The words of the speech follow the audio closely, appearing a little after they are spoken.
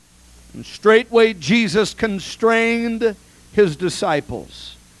And straightway Jesus constrained his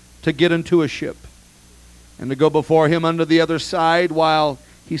disciples to get into a ship and to go before him unto the other side while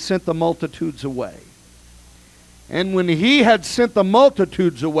he sent the multitudes away. And when he had sent the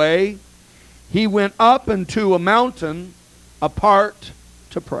multitudes away, he went up into a mountain apart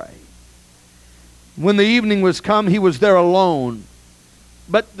to pray. When the evening was come, he was there alone.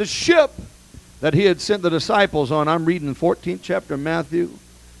 But the ship that he had sent the disciples on, I'm reading the 14th chapter of Matthew.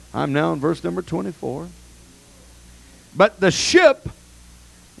 I'm now in verse number 24. But the ship,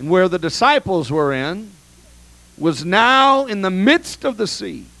 and where the disciples were in, was now in the midst of the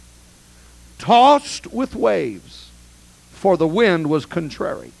sea, tossed with waves, for the wind was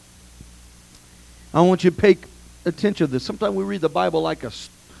contrary. I want you to pay attention to this. Sometimes we read the Bible like a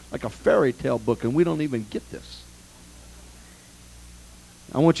fairy tale book, and we don't even get this.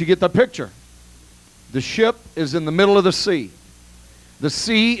 I want you to get the picture. The ship is in the middle of the sea. The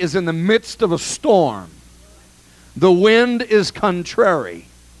sea is in the midst of a storm. The wind is contrary.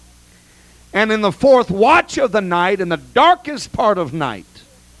 And in the fourth watch of the night, in the darkest part of night,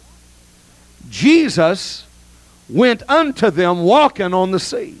 Jesus went unto them walking on the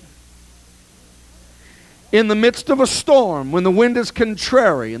sea. In the midst of a storm, when the wind is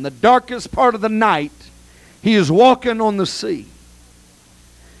contrary, in the darkest part of the night, he is walking on the sea.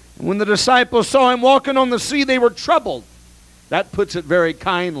 And when the disciples saw him walking on the sea, they were troubled. That puts it very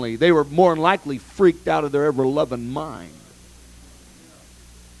kindly. They were more than likely freaked out of their ever-loving mind.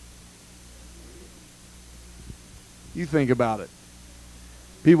 You think about it.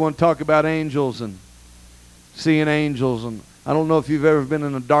 People want to talk about angels and seeing angels. And I don't know if you've ever been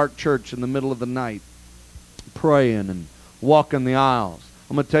in a dark church in the middle of the night, praying and walking the aisles.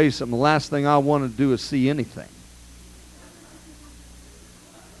 I'm going to tell you something. The last thing I want to do is see anything.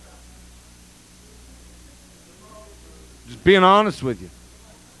 Just being honest with you.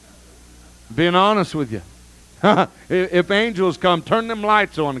 Being honest with you. If angels come, turn them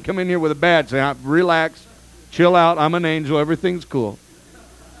lights on and come in here with a badge. Say, relax, chill out, I'm an angel, everything's cool.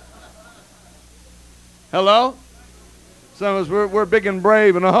 Hello? Some of us, we're big and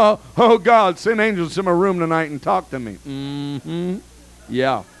brave, and oh God, send angels to my room tonight and talk to me. Mm-hmm.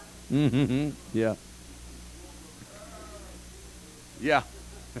 Yeah. Mm-hmm. Yeah. Yeah.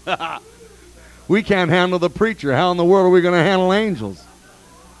 We can't handle the preacher. How in the world are we going to handle angels?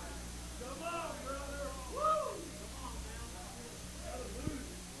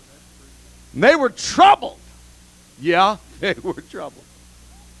 And they were troubled. Yeah, they were troubled.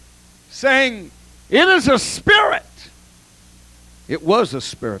 Saying, it is a spirit. It was a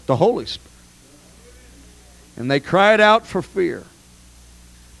spirit, the Holy Spirit. And they cried out for fear.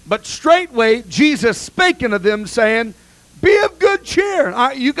 But straightway Jesus spake unto them, saying, be of good cheer.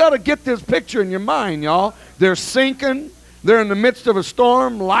 You got to get this picture in your mind, y'all. They're sinking. They're in the midst of a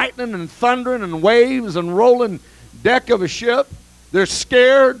storm, lightning and thundering and waves and rolling deck of a ship. They're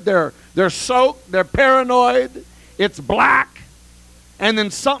scared. They're soaked. They're paranoid. It's black. And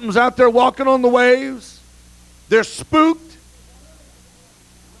then something's out there walking on the waves. They're spooked.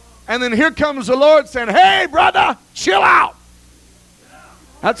 And then here comes the Lord saying, hey, brother, chill out.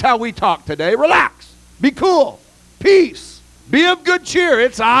 That's how we talk today. Relax. Be cool. Peace. Be of good cheer.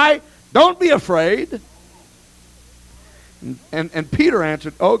 It's I. Don't be afraid. And Peter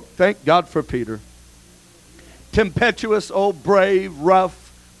answered, oh, thank God for Peter. Tempestuous, oh, brave,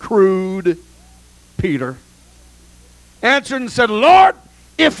 rough, crude Peter answered and said, Lord,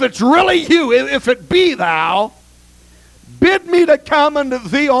 if it's really you, if it be thou, bid me to come unto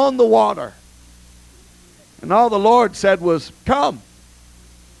thee on the water. And all the Lord said was, come.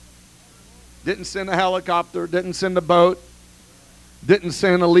 Didn't send a helicopter, didn't send a boat, didn't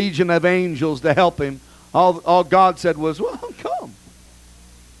send a legion of angels to help him. All God said was, well, come.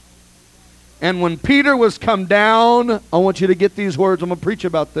 And when Peter was come down, I want you to get these words, I'm going to preach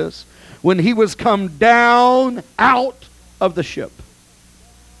about this. When he was come down out of the ship,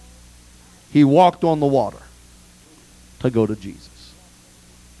 he walked on the water to go to Jesus.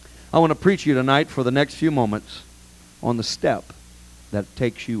 I want to preach you tonight for the next few moments on the step that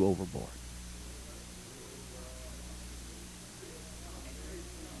takes you overboard.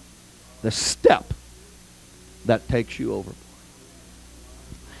 The step that takes you overboard.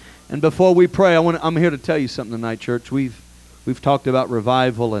 And before we pray, I'm here to tell you something tonight, church. We've talked about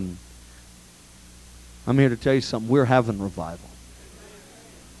revival, and I'm here to tell you something. We're having revival.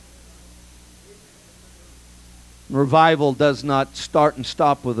 Revival does not start and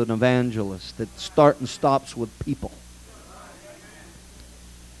stop with an evangelist. It starts and stops with people.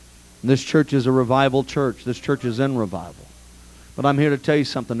 And this church is a revival church. This church is in revival. But I'm here to tell you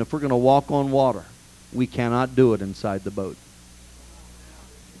something. If we're going to walk on water, we cannot do it inside the boat.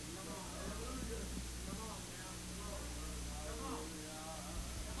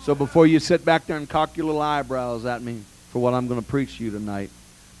 So before you sit back there and cock your little eyebrows at me for what I'm going to preach to you tonight,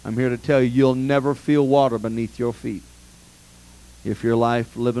 I'm here to tell you, you'll never feel water beneath your feet if your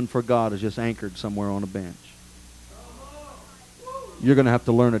life living for God is just anchored somewhere on a bench. You're going to have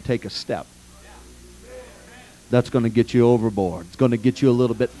to learn to take a step. That's going to get you overboard. It's going to get you a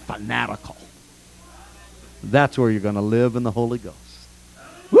little bit fanatical. That's where you're going to live in the Holy Ghost.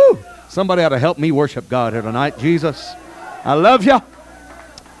 Woo! Somebody ought to help me worship God here tonight. Jesus, I love you.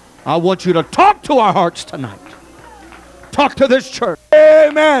 I want you to talk to our hearts tonight. Talk to this church.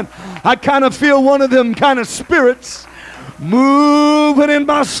 Amen. I kind of feel one of them kind of spirits moving in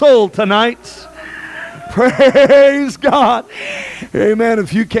my soul tonight. Praise God. Amen.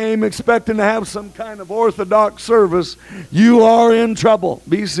 If you came expecting to have some kind of Orthodox service, you are in trouble.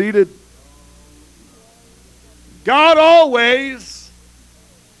 Be seated. God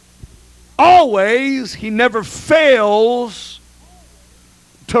always, He never fails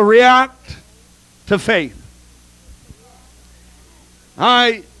to react to faith.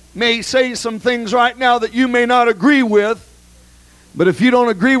 I may say some things right now that you may not agree with, but if you don't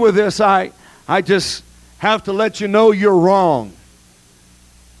agree with this, I just have to let you know you're wrong.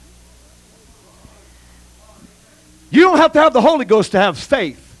 You don't have to have the Holy Ghost to have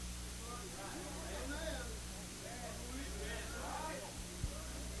faith.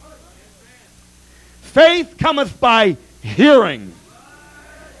 Faith cometh by hearing,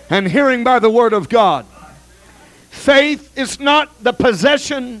 and hearing by the Word of God. Faith is not the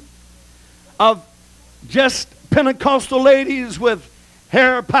possession of just Pentecostal ladies with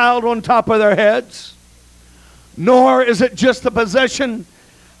hair piled on top of their heads, nor is it just the possession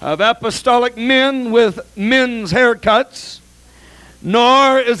of apostolic men with men's haircuts,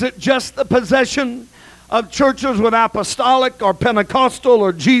 nor is it just the possession of churches with apostolic or Pentecostal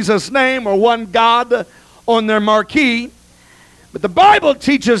or Jesus' name or one God on their marquee. But the Bible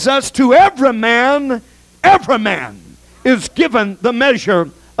teaches us to every man is given the measure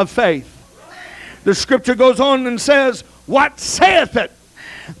of faith. The scripture goes on and says, what saith it?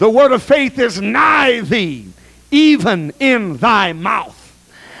 The word of faith is nigh thee, even in thy mouth.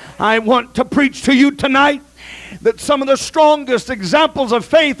 I want to preach to you tonight that some of the strongest examples of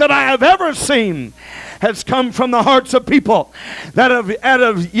faith that I have ever seen has come from the hearts of people that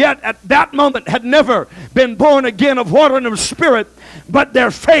have yet at that moment had never been born again of water and of spirit, but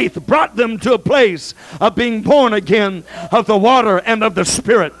their faith brought them to a place of being born again of the water and of the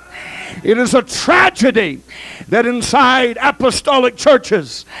Spirit. It is a tragedy that inside apostolic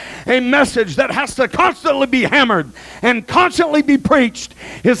churches, a message that has to constantly be hammered and constantly be preached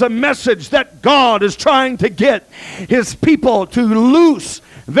is a message that God is trying to get His people to loose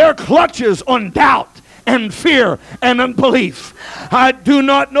their clutches on doubt and fear and unbelief. I do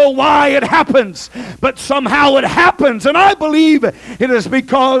not know why it happens, but somehow it happens, and I believe it is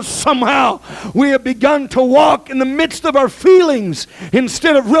because somehow we have begun to walk in the midst of our feelings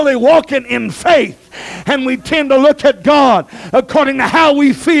instead of really walking in faith. And we tend to look at God according to how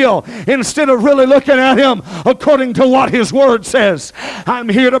we feel instead of really looking at Him according to what His Word says. I'm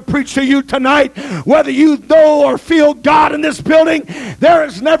here to preach to you tonight, whether you know or feel God in this building, there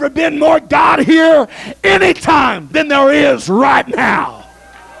has never been more God here any time than there is right now.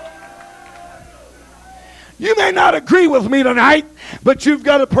 You may not agree with me tonight, but you've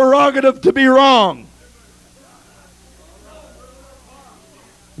got a prerogative to be wrong.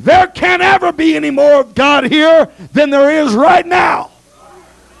 There can't ever be any more of God here than there is right now.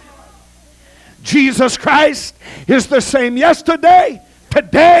 Jesus Christ is the same yesterday,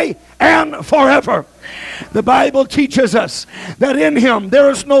 today, and forever. The Bible teaches us that in Him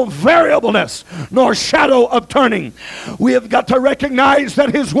there is no variableness nor shadow of turning. We have got to recognize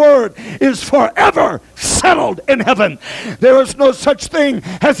that His Word is forever settled in heaven. There is no such thing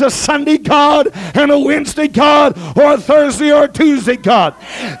as a Sunday God and a Wednesday God or a Thursday or a Tuesday God.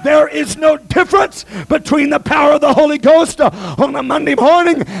 There is no difference between the power of the Holy Ghost on a Monday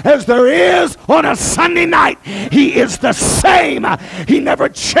morning as there is on a Sunday night. He is the same. He never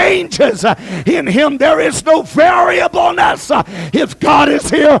changes. In Him there is no variableness. If God is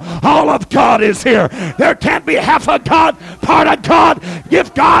here, all of God is here. There can't be half of God, part of God.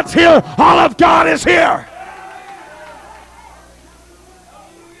 If God's here, all of God is here.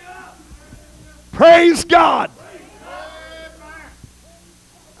 Praise God.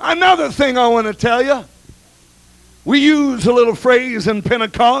 Another thing I want to tell you. We use a little phrase in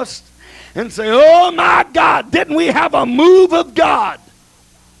Pentecost and say, oh my God, didn't we have a move of God?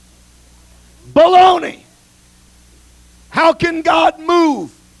 Baloney. How can God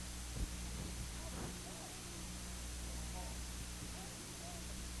move?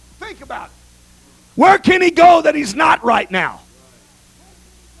 Think about it. Where can He go that He's not right now?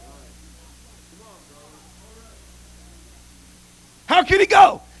 How can he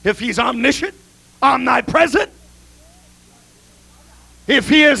go? If he's omniscient, omnipresent, if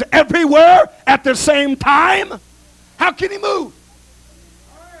he is everywhere at the same time, how can he move?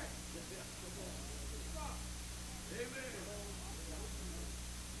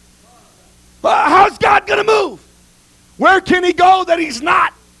 How's God going to move? Where can he go that he's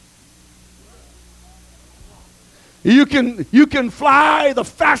not? You can fly the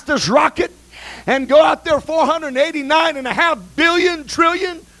fastest rocket and go out there 489.5 billion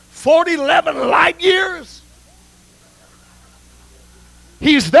trillion 4011 light years.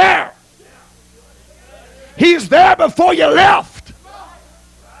 He's there. He's there before you left.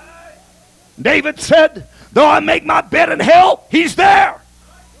 David said, though I make my bed in hell, he's there.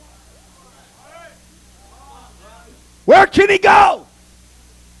 Where can he go?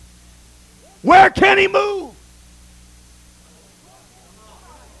 Where can he move?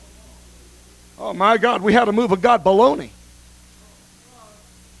 Oh my God, we had a move of God baloney.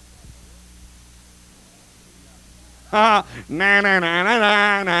 Nah, nah, nah, nah,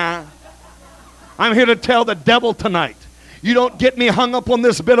 nah, nah. I'm here to tell the devil tonight, you don't get me hung up on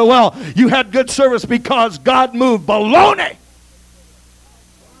this bit of well. You had good service because God moved. Baloney.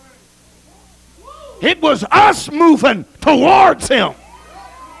 It was us moving towards him.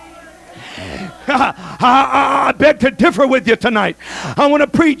 I beg to differ with you tonight. I want to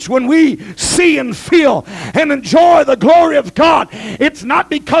preach when we see and feel and enjoy the glory of God. It's not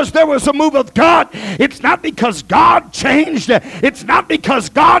because there was a move of God. It's not because God changed. It's not because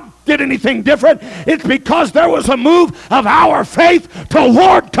God did anything different. It's because there was a move of our faith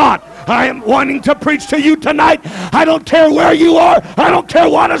toward God. I am wanting to preach to you tonight. I don't care where you are. I don't care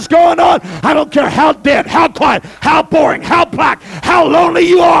what is going on. I don't care how dead, how quiet, how boring, how black, how lonely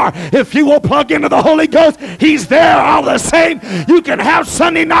you are. If you will plug into the Holy Ghost, he's there all the same. You can have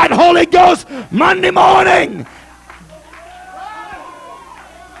Sunday night Holy Ghost Monday morning.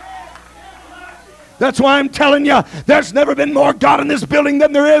 That's why I'm telling you, there's never been more God in this building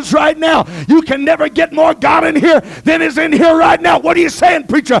than there is right now. You can never get more God in here than is in here right now. What are you saying,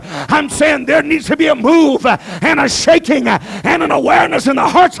 preacher? I'm saying there needs to be a move and a shaking and an awareness in the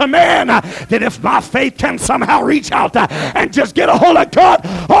hearts of man that if my faith can somehow reach out and just get a hold of God,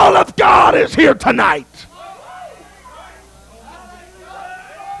 all of God is here tonight.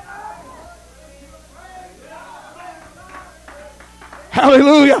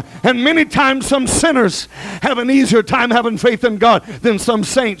 Hallelujah. And many times some sinners have an easier time having faith in God than some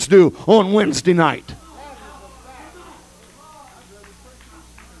saints do on Wednesday night.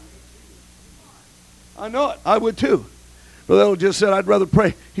 I know it. I would too. Brother Ell just said, I'd rather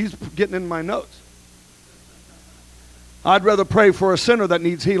pray. He's getting in my notes. I'd rather pray for a sinner that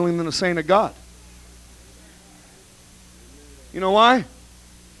needs healing than a saint of God. You know why?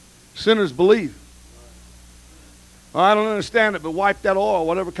 Sinners believe. Well, I don't understand it, but wipe that oil,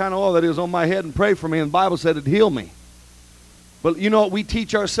 whatever kind of oil that is, on my head and pray for me. And the Bible said it'd heal me. But you know what we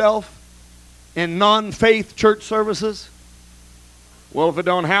teach ourselves in non-faith church services? Well, if it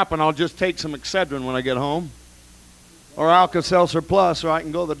don't happen, I'll just take some Excedrin when I get home. Or Alka-Seltzer Plus, or I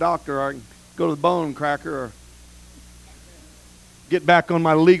can go to the doctor, or I can go to the bone cracker, or get back on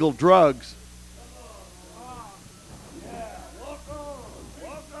my legal drugs.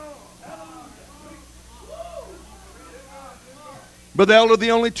 But they are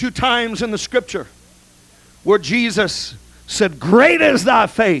the only two times in the scripture where Jesus said, great is thy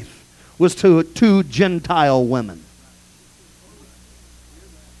faith, was to two Gentile women.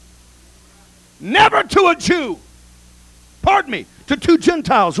 Never to a Jew. Pardon me, to two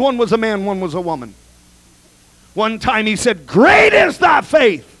Gentiles. One was a man, one was a woman. One time he said, great is thy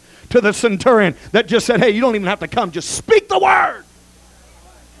faith, to the centurion that just said, hey, you don't even have to come, just speak the word.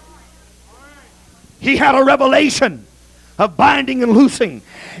 He had a revelation of binding and loosing.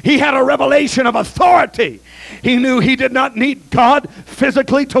 He had a revelation of authority. He knew he did not need God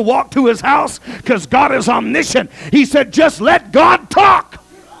physically to walk to his house because God is omniscient. He said, just let God talk.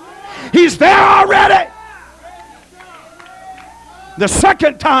 He's there already. The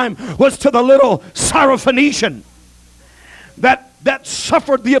second time was to the little Syrophoenician that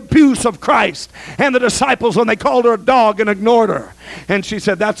suffered the abuse of Christ and the disciples when they called her a dog and ignored her. And she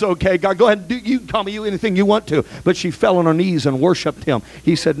said, that's okay, God, go ahead and you can call me anything you want to. But she fell on her knees and worshiped him.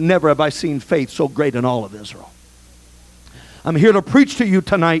 He said, never have I seen faith so great in all of Israel. I'm here to preach to you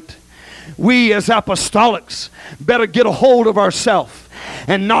tonight. We as apostolics better get a hold of ourselves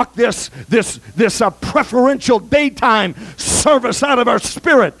and knock this preferential daytime service out of our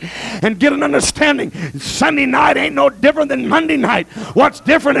spirit and get an understanding. Sunday night ain't no different than Monday night. What's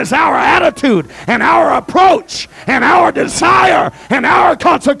different is our attitude and our approach and our desire and our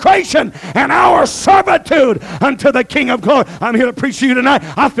consecration and our servitude unto the King of Glory. I'm here to preach to you tonight.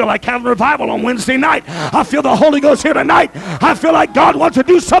 I feel like having revival on Wednesday night. I feel the Holy Ghost here tonight. I feel like God wants to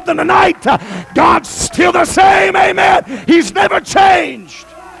do something tonight. God's still the same. Amen. He's never changed.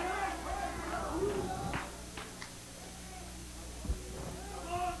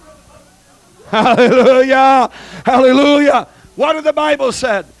 Hallelujah. Hallelujah. What did the Bible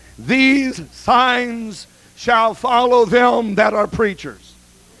said? These signs shall follow them that are preachers.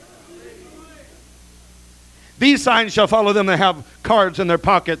 These signs shall follow them that have cards in their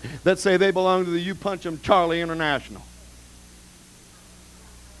pocket that say they belong to the You Punch 'em Charlie International.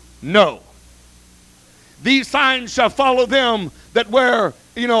 No. These signs shall follow them that wear,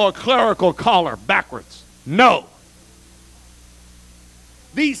 a clerical collar backwards. No.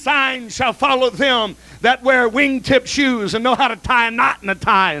 These signs shall follow them that wear wingtip shoes and know how to tie a knot in a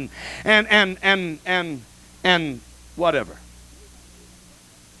tie and whatever.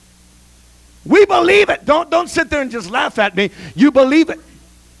 We believe it. Don't sit there and just laugh at me. You believe it.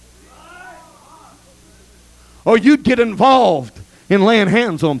 Or you'd get involved in laying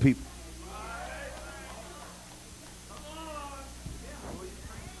hands on people.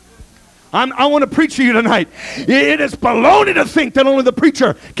 I want to preach to you tonight. It is baloney to think that only the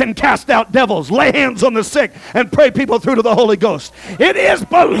preacher can cast out devils, lay hands on the sick, and pray people through to the Holy Ghost. It is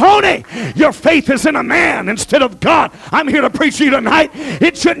baloney. Your faith is in a man instead of God. I'm here to preach to you tonight.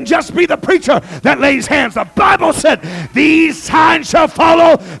 It shouldn't just be the preacher that lays hands. The Bible said, these signs shall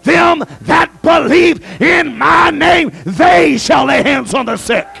follow them that believe in my name. They shall lay hands on the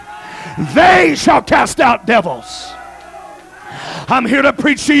sick. They shall cast out devils. I'm here to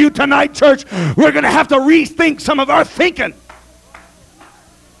preach to you tonight, church. We're going to have to rethink some of our thinking.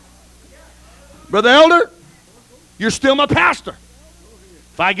 Brother Elder, you're still my pastor.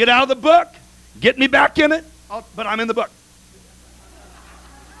 If I get out of the book, get me back in it, but I'm in the book.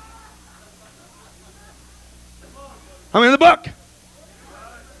 I'm in the book.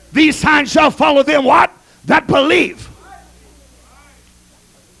 These signs shall follow them, what? That believe.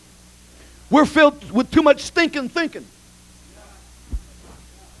 We're filled with too much stinking thinking.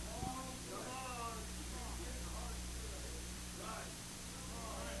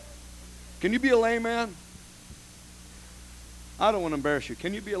 Can you be a lame man? I don't want to embarrass you.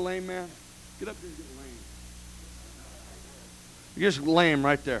 Can you be a lame man? Get up here and get lame. You're just lame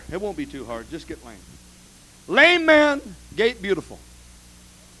right there. It won't be too hard. Just get lame. Lame man, gate beautiful.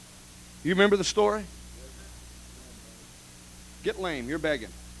 You remember the story? Get lame. You're begging.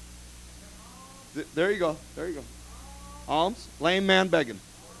 There you go. There you go. Alms. Lame man begging.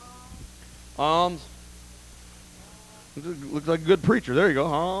 Alms. Looks like a good preacher. There you go.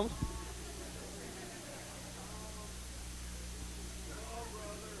 Alms.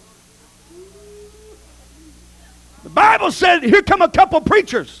 The Bible said, here come a couple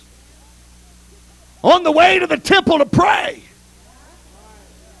preachers on the way to the temple to pray.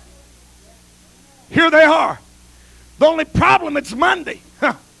 Here they are. The only problem, it's Monday.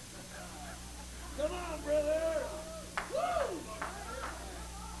 Huh. Come on, brother.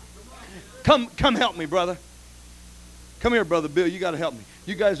 Come help me, brother. Come here, Brother Bill. You got to help me.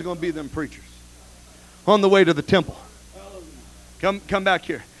 You guys are going to be them preachers on the way to the temple. Come back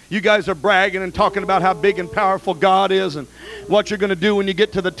here. You guys are bragging and talking about how big and powerful God is and what you're going to do when you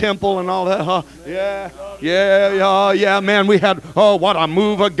get to the temple and all that. Huh? Yeah, man. We had, what a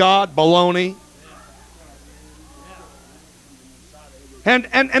move of God. Baloney.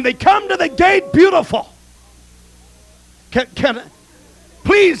 And they come to the gate beautiful.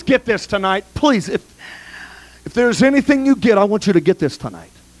 Please get this tonight. Please, if there's anything you get, I want you to get this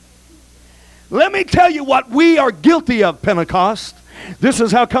tonight. Let me tell you what we are guilty of, Pentecost. This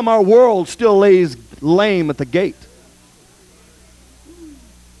is how come our world still lays lame at the gate.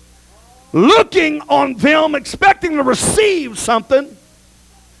 Looking on them, expecting to receive something.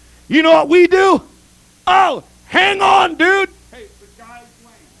 You know what we do? Oh, hang on, dude. Hey, the guy's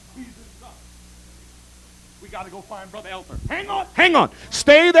lame. He's in trouble. We got to go find Brother Elder. Hang on.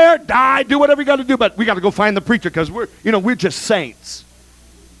 Stay there, die, do whatever you got to do, but we got to go find the preacher because we're just saints.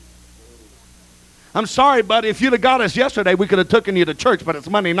 I'm sorry, buddy. If you'd have got us yesterday, we could have taken you to church, but it's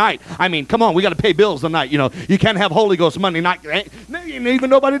Monday night. I mean, come on, we got to pay bills tonight. You know, you can't have Holy Ghost Monday night. Ain't even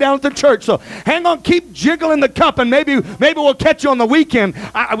nobody down at the church. So hang on, keep jiggling the cup, and maybe we'll catch you on the weekend.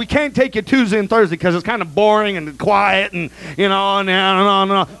 We can't take you Tuesday and Thursday because it's kind of boring and quiet and, you know,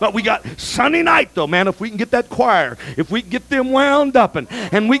 and. But we got Sunday night, though, man. If we can get that choir, if we can get them wound up,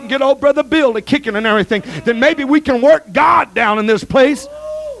 and we can get old Brother Bill to kicking and everything, then maybe we can work God down in this place.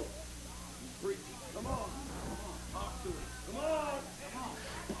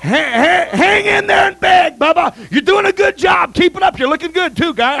 Hang in there and beg, Bubba. You're doing a good job. Keep it up. You're looking good,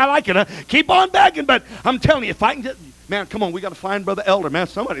 too, guy. I like it. Huh? Keep on begging, but I'm telling you, if I can get... Man, come on, we got to find Brother Elder. Man,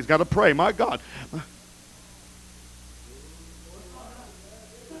 somebody's got to pray. My God.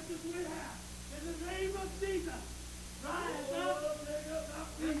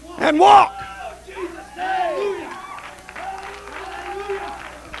 And walk.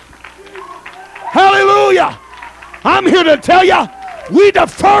 Hallelujah. I'm here to tell you, we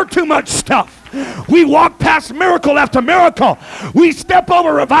defer too much stuff. We walk past miracle after miracle. We step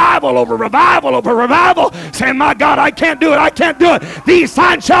over revival, over revival, over revival, saying, my God, I can't do it, I can't do it. These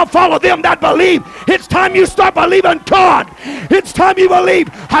signs shall follow them that believe. It's time you start believing God. It's time you believe,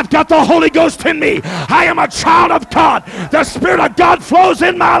 I've got the Holy Ghost in me. I am a child of God. The Spirit of God flows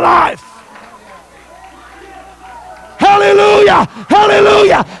in my life. Hallelujah,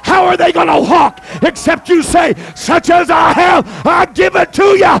 hallelujah. How are they going to walk except you say, such as I have, I give it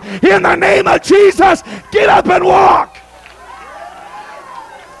to you in the name of Jesus. Get up and walk.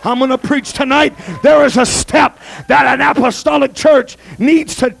 I'm going to preach tonight. There is a step that an apostolic church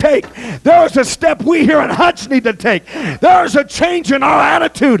needs to take. There is a step we here in Hutch need to take. There is a change in our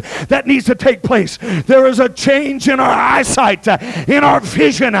attitude that needs to take place. There is a change in our eyesight, in our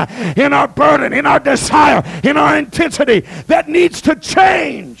vision, in our burden, in our desire, in our intensity that needs to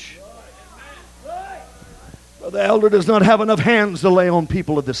change. The elder does not have enough hands to lay on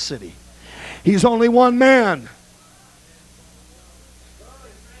people of this city. He's only one man.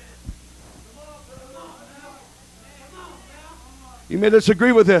 You may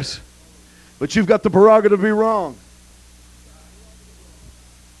disagree with this, but you've got the prerogative to be wrong.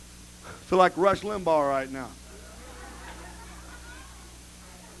 I feel like Rush Limbaugh right now.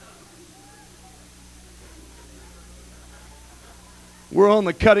 We're on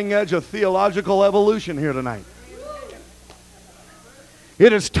the cutting edge of theological evolution here tonight.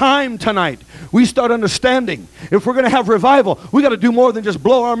 It is time tonight we start understanding if we're going to have revival, we got to do more than just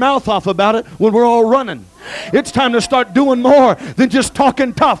blow our mouth off about it when we're all running. It's time to start doing more than just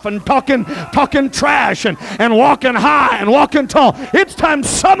talking tough and talking trash and walking high and walking tall. It's time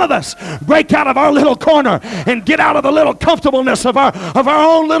some of us break out of our little corner and get out of the little comfortableness of our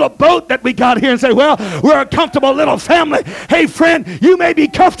own little boat that we got here and say, well, we're a comfortable little family. Hey, friend, you may be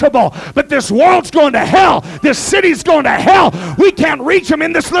comfortable, but this world's going to hell. This city's going to hell. We can't reach them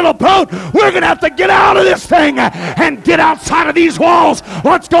in this little boat. We're going to have to get out of this thing and get outside of these walls.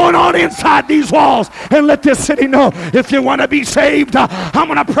 What's going on inside these walls? And let this city know, if you want to be saved, I'm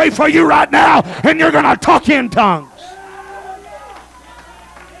going to pray for you right now, and you're going to talk in tongues.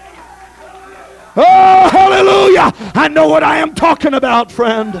 Oh, hallelujah. I know what I am talking about,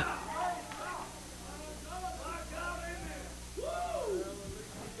 friend.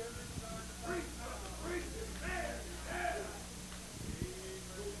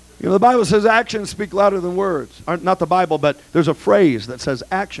 You know, the Bible says actions speak louder than words. Not the Bible, but there's a phrase that says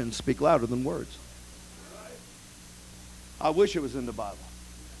actions speak louder than words. I wish it was in the Bible.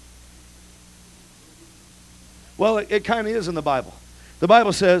 Well, it kind of is in the Bible. The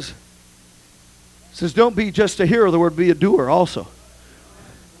Bible says, don't be just a hearer of the word, be a doer also.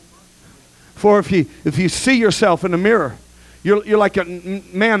 For if you see yourself in the mirror, you're like a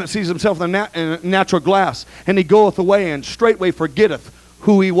man that sees himself in a natural glass, and he goeth away and straightway forgetteth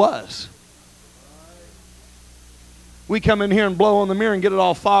who he was. We come in here and blow on the mirror and get it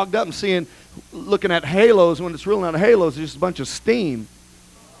all fogged up and looking at halos when it's really not halos, it's just a bunch of steam.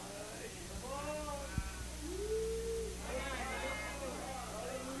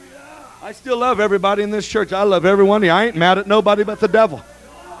 I still love everybody in this church. I love everyone here. I ain't mad at nobody but the devil.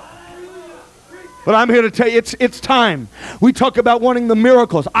 But I'm here to tell you, it's time. We talk about wanting the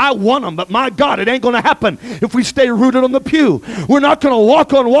miracles. I want them, but my God, it ain't going to happen if we stay rooted on the pew. We're not going to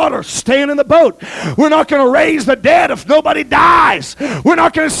walk on water staying in the boat. We're not going to raise the dead if nobody dies. We're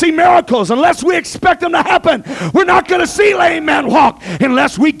not going to see miracles unless we expect them to happen. We're not going to see lame men walk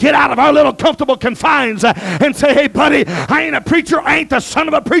unless we get out of our little comfortable confines and say, hey, buddy, I ain't a preacher. I ain't the son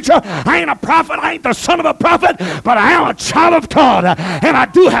of a preacher. I ain't a prophet. I ain't the son of a prophet, but I am a child of God, and I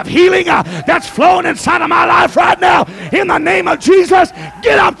do have healing that's flowing inside of my life right now. In the name of Jesus,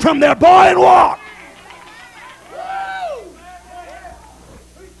 get up from there, boy, and walk.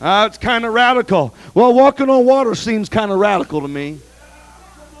 It's kind of radical. Well, walking on water seems kind of radical to me.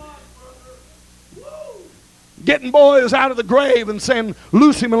 Getting boys out of the grave and saying,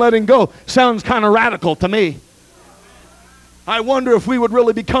 loose him and let him go, sounds kind of radical to me. I wonder if we would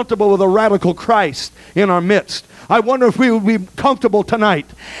really be comfortable with a radical Christ in our midst. I wonder if we would be comfortable tonight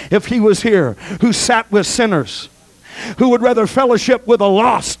if he was here who sat with sinners, who would rather fellowship with a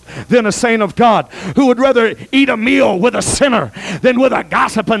lost than a saint of God, who would rather eat a meal with a sinner than with a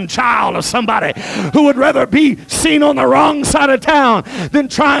gossiping child of somebody, who would rather be seen on the wrong side of town than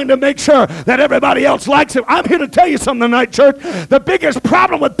trying to make sure that everybody else likes him. I'm here to tell you something tonight, church. The biggest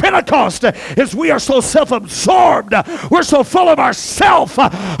problem with Pentecost is we are so self-absorbed. We're so full of ourself.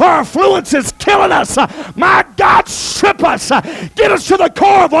 Our affluence is killing us. My God, strip us. Get us to the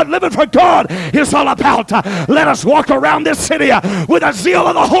core of what living for God is all about. Let us walk around this city with a zeal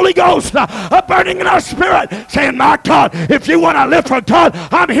of the Holy Ghost, a burning in our spirit, saying, my God, if you want to live for God,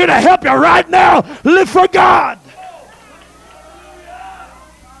 I'm here to help you right now. Live for God.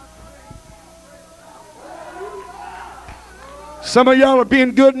 Some of y'all are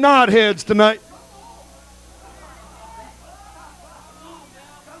being good knotheads tonight.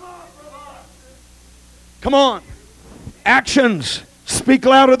 Come on. Actions speak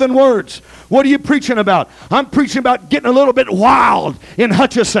louder than words. What are you preaching about? I'm preaching about getting a little bit wild in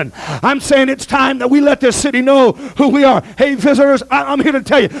Hutchinson. I'm saying it's time that we let this city know who we are. Hey, visitors, I'm here to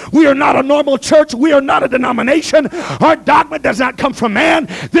tell you, we are not a normal church. We are not a denomination. Our dogma does not come from man.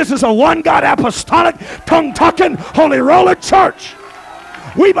 This is a one God apostolic, tongue-talking, holy roller church.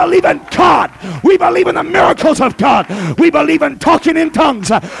 We believe in God. We believe in the miracles of God. We believe in talking in tongues.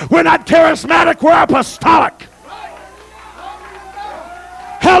 We're not charismatic. We're apostolic.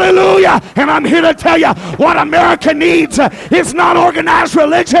 Hallelujah. And I'm here to tell you what America needs is not organized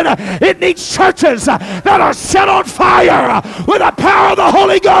religion. It needs churches that are set on fire with the power of the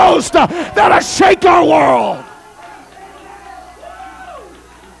Holy Ghost that'll shake our world.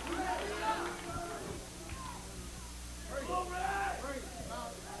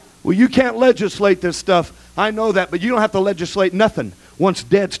 Well, you can't legislate this stuff. I know that, but you don't have to legislate nothing once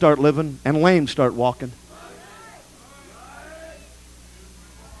dead start living and lame start walking.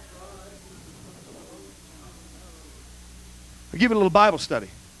 I'll give you a little Bible study.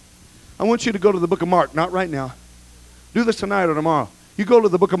 I want you to go to the book of Mark, not right now. Do this tonight or tomorrow. You go to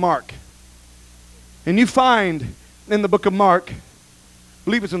the book of Mark, and you find in the book of Mark, I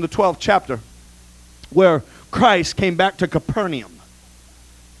believe it's in the 12th chapter, where Christ came back to Capernaum.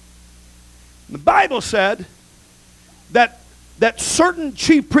 The Bible said that certain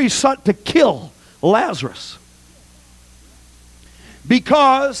chief priests sought to kill Lazarus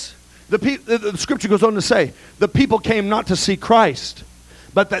because the scripture goes on to say, the people came not to see Christ,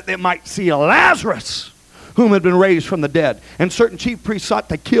 but that they might see Lazarus, whom had been raised from the dead. And certain chief priests sought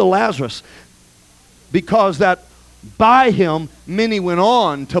to kill Lazarus because that by him many went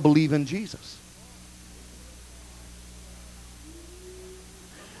on to believe in Jesus.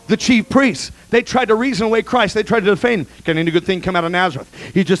 The chief priests, they tried to reason away Christ. They tried to defame him. Can any good thing come out of Nazareth?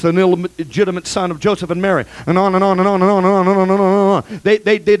 He's just an illegitimate son of Joseph and Mary. And on and on and on and on and on and on and on and on.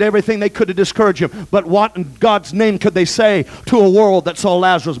 They did everything they could to discourage him. But what in God's name could they say to a world that saw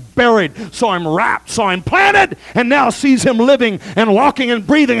Lazarus buried, saw him wrapped, saw him planted, and now sees him living and walking and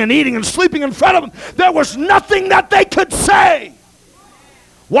breathing and eating and sleeping in front of them? There was nothing that they could say.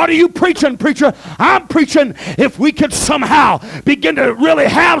 What are you preaching, preacher? I'm preaching if we could somehow begin to really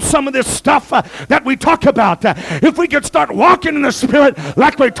have some of this stuff that we talk about. If we could start walking in the Spirit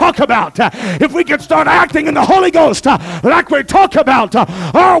like we talk about. If we could start acting in the Holy Ghost like we talk about.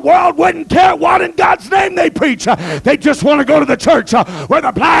 Our world wouldn't care what in God's name they preach. They just want to go to the church where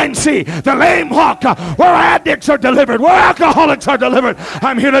the blind see, the lame walk, where addicts are delivered, where alcoholics are delivered.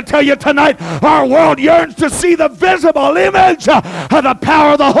 I'm here to tell you tonight, our world yearns to see the visible image of the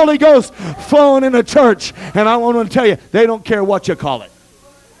power of the Holy Ghost flowing in the church. And I want to tell you, they don't care what you call it.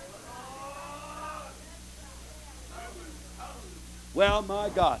 Well, my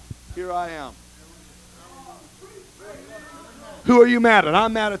God, here I am. Who are you mad at?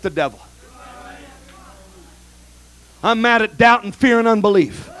 I'm mad at the devil. I'm mad at doubt and fear and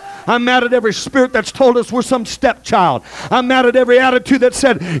unbelief. I'm mad at every spirit that's told us we're some stepchild. I'm mad at every attitude that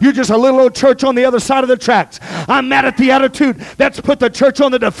said you're just a little old church on the other side of the tracks. I'm mad at the attitude that's put the church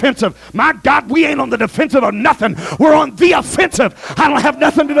on the defensive. My God, we ain't on the defensive of nothing. We're on the offensive. I don't have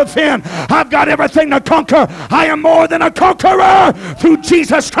nothing to defend. I've got everything to conquer. I am more than a conqueror through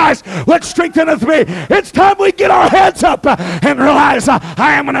Jesus Christ, which strengtheneth me. It's time we get our heads up and realize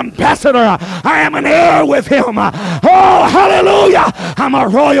I am an ambassador. I am an heir with him. Oh, hallelujah. I'm a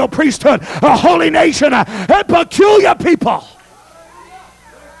royal priesthood, a holy nation, a peculiar people.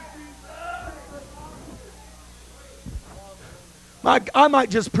 I might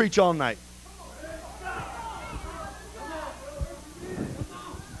just preach all night.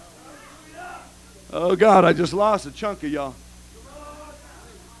 Oh, God, I just lost a chunk of y'all.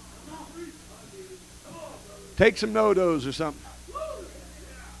 Take some no-dos or something.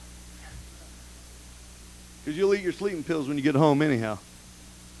 Because you'll eat your sleeping pills when you get home anyhow.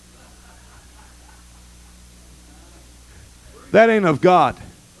 That ain't of God.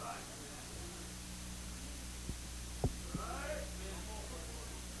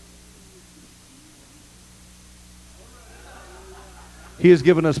 He has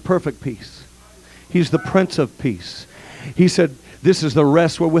given us perfect peace. He's the Prince of Peace. He said, this is the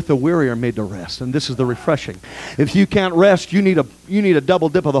rest wherewith the weary are made to rest, and this is the refreshing. If you can't rest, you need a double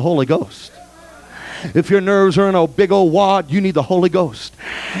dip of the Holy Ghost. If your nerves are in a big old wad, you need the Holy Ghost.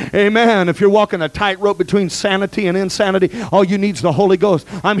 Amen. If you're walking a tightrope between sanity and insanity, all you need is the Holy Ghost.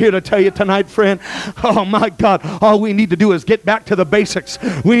 I'm here to tell you tonight, friend, oh my God, all we need to do is get back to the basics.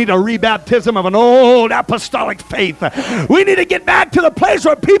 We need a rebaptism of an old apostolic faith. We need to get back to the place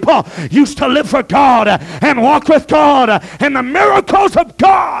where people used to live for God and walk with God and the miracles of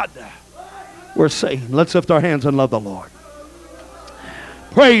God we're saying. Let's lift our hands and love the Lord.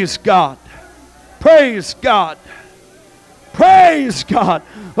 Praise God. Praise God. Praise God.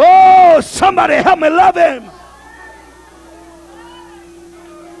 Oh, somebody help me love him.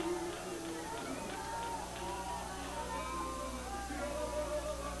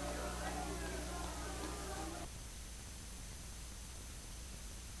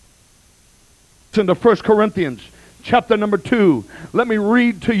 Into 1 Corinthians chapter number 2. Let me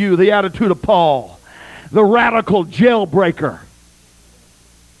read to you the attitude of Paul, the radical jailbreaker.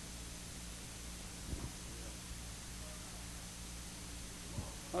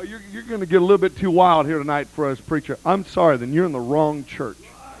 You're going to get a little bit too wild here tonight for us, preacher. I'm sorry, then you're in the wrong church.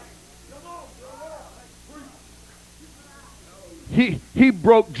 He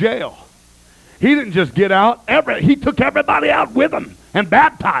broke jail. He didn't just get out. He took everybody out with him and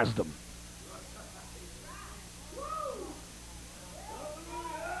baptized them.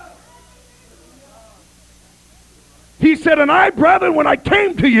 He said, and I, brethren, when I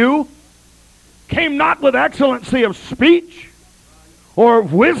came to you, came not with excellency of speech or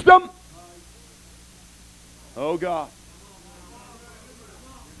of wisdom. Oh, God.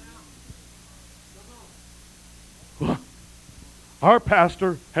 Our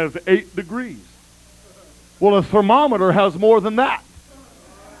pastor has 8 degrees. Well, a thermometer has more than that.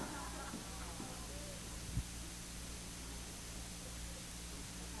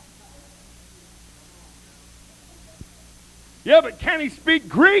 Yeah, but can he speak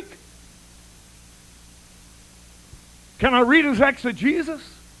Greek? Can I read his exegesis?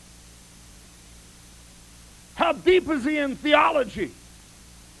 How deep is he in theology?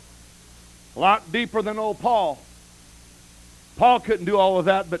 A lot deeper than old Paul. Paul couldn't do all of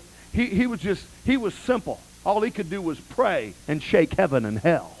that, but he was simple. All he could do was pray and shake heaven and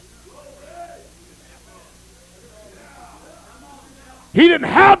hell. He didn't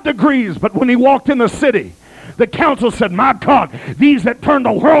have degrees, but when he walked in the city, the council said, my God, these that turned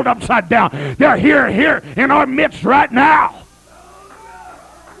the world upside down, they're here in our midst right now.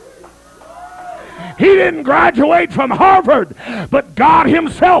 He didn't graduate from Harvard, but God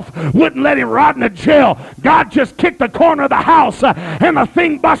himself wouldn't let him rot in a jail. God just kicked the corner of the house and the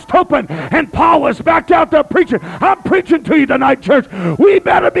thing bust open, and Paul was back out there preaching. I'm preaching to you tonight, church. We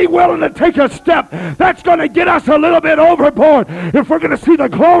better be willing to take a step that's going to get us a little bit overboard if we're going to see the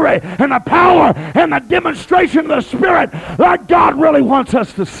glory and the power and the demonstration of the Spirit like God really wants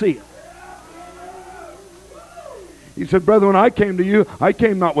us to see it. He said, brethren, when I came to you, I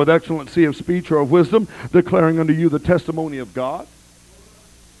came not with excellency of speech or of wisdom, declaring unto you the testimony of God.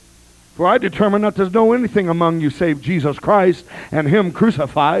 For I determined not to know anything among you save Jesus Christ and him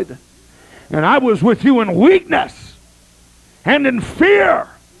crucified. And I was with you in weakness and in fear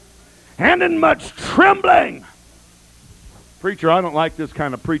and in much trembling. Preacher, I don't like this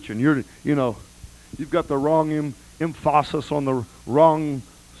kind of preaching. You've got the wrong emphasis on the wrong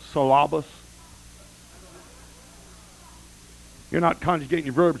syllabus. You're not conjugating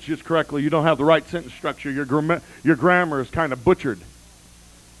your verbs just correctly. You don't have the right sentence structure. Your grammar is kind of butchered.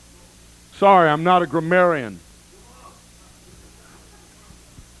 Sorry, I'm not a grammarian.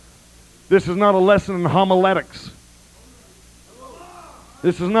 This is not a lesson in homiletics.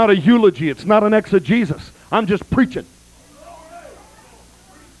 This is not a eulogy. It's not an exegesis. I'm just preaching.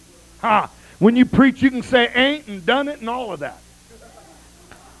 When you preach, you can say ain't and done it and all of that.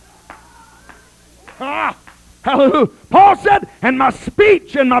 Hallelujah. Paul said, and my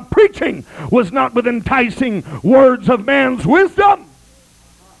speech and my preaching was not with enticing words of man's wisdom.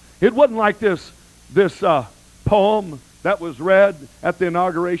 It wasn't like this poem that was read at the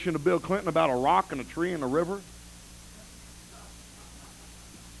inauguration of Bill Clinton about a rock and a tree and a river?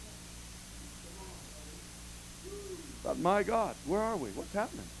 But my God, where are we? What's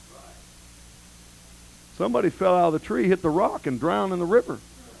happening? Somebody fell out of the tree, hit the rock, and drowned in the river.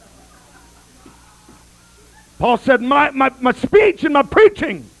 Paul said, my speech and my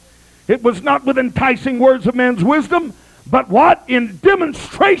preaching, it was not with enticing words of man's wisdom, but what? In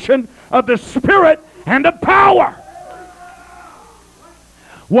demonstration of the Spirit and of power.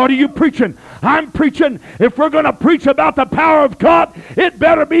 What are you preaching? I'm preaching, if we're going to preach about the power of God, it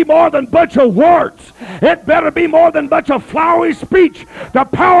better be more than a bunch of words. It better be more than a bunch of flowery speech. The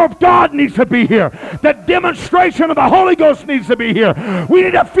power of God needs to be here. The demonstration of the Holy Ghost needs to be here. We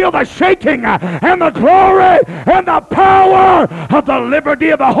need to feel the shaking and the glory and the power of the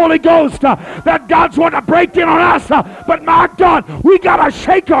liberty of the Holy Ghost that God's wanting to break in on us. But my God, we got to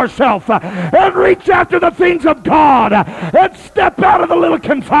shake ourselves and reach after the things of God and step out of the little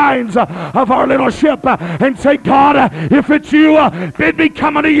confines of our little ship and say, God, if it's you, bid me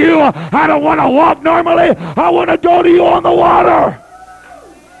coming to you. I don't want to walk normally. I want to go to you on the water.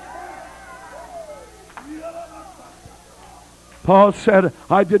 Paul said,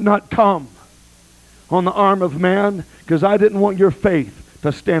 I did not come on the arm of man because I didn't want your faith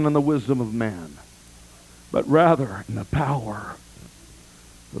to stand in the wisdom of man, but rather in the power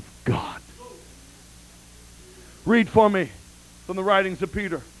of God. Read for me from the writings of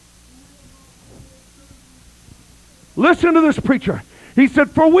Peter. Listen to this preacher. He said,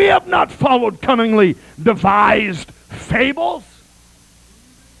 for we have not followed cunningly devised fables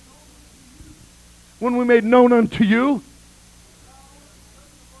when we made known unto you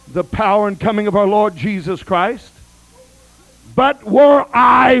the power and coming of our Lord Jesus Christ, but were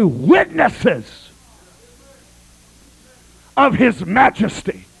eyewitnesses of his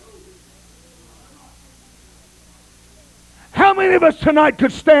majesty. How many of us tonight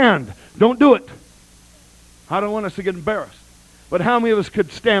could stand? Don't do it. I don't want us to get embarrassed. But how many of us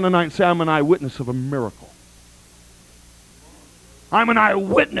could stand tonight and say, I'm an eyewitness of a miracle? I'm an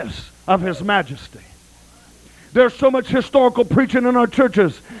eyewitness of his majesty. There's so much historical preaching in our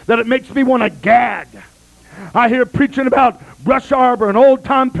churches that it makes me want to gag. I hear preaching about Brush Arbor and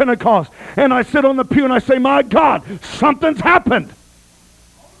old-time Pentecost, and I sit on the pew and I say, my God, something's happened.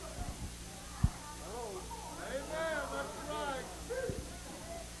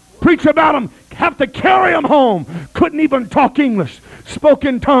 Preach about them, have to carry them home. Couldn't even talk English. Spoke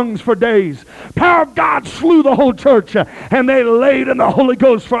in tongues for days. Power of God slew the whole church, and they laid in the Holy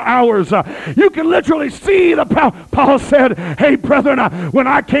Ghost for hours. You can literally see the power. Paul said, hey, brethren, when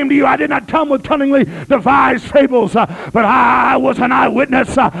I came to you, I did not come with cunningly devised fables, but I was an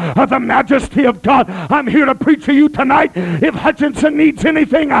eyewitness of the majesty of God. I'm here to preach to you tonight. If Hutchinson needs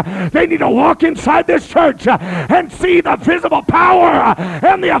anything, they need to walk inside this church and see the visible power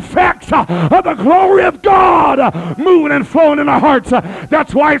and the effects of the glory of God moving and flowing in our hearts.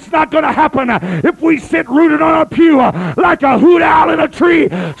 That's why it's not going to happen if we sit rooted on a pew like a hoot owl in a tree.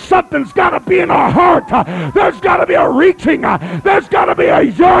 Something's got to be in our heart. There's got to be a reaching. There's got to be a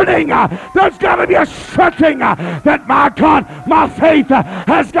yearning. There's got to be a stretching that, my God, my faith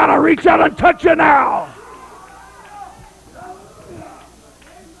has got to reach out and touch you now.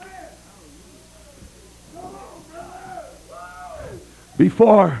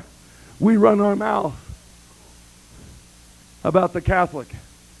 Before we run our mouth about the Catholic,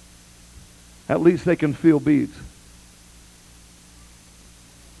 at least they can feel beads.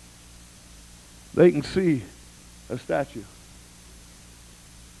 They can see a statue.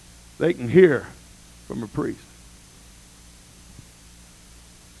 They can hear from a priest.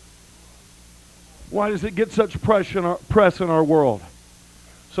 Why does it get such press in our world?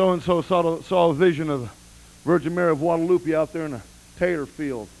 So-and-so saw a vision of the Virgin Mary of Guadalupe out there in a tater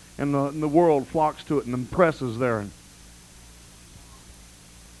field, and the world flocks to it, and the press is there, and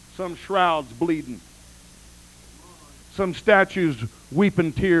some shrouds bleeding, some statues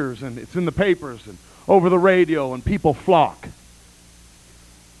weeping tears, and it's in the papers and over the radio, and people flock.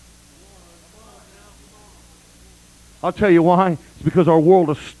 I'll tell you why. It's because our world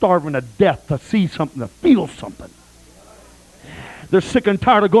is starving to death to see something, to feel something. They're sick and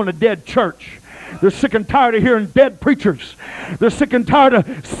tired of going to dead church. They're sick and tired of hearing dead preachers. They're sick and tired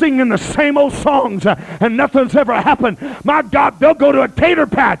of singing the same old songs and nothing's ever happened. My God, they'll go to a tater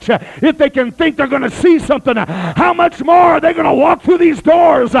patch if they can think they're going to see something. How much more are they going to walk through these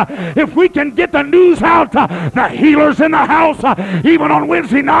doors if we can get the news out? The healer's in the house, even on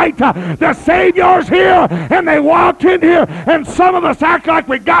Wednesday night. The Savior's here, and they walk in here, and some of us act like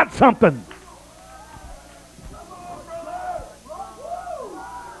we got something.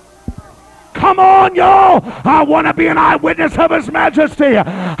 Come on, y'all. I want to be an eyewitness of His majesty.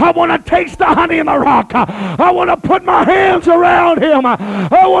 I want to taste the honey in the rock. I want to put my hands around Him.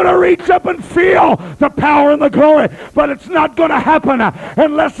 I want to reach up and feel the power and the glory. But it's not going to happen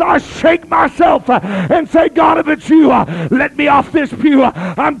unless I shake myself and say, God, if it's you, let me off this pew.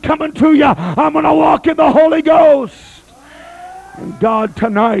 I'm coming to you. I'm going to walk in the Holy Ghost. And God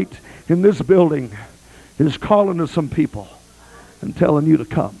tonight in this building is calling to some people and telling you to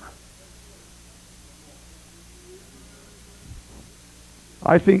come.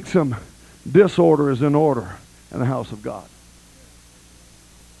 I think some disorder is in order in the house of God.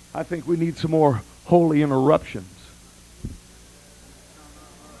 I think we need some more holy interruptions.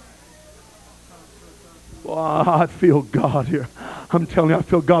 Well, I feel God here. I'm telling you, I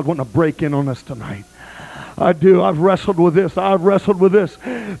feel God wanting to break in on us tonight. I do. I've wrestled with this. I've wrestled with this.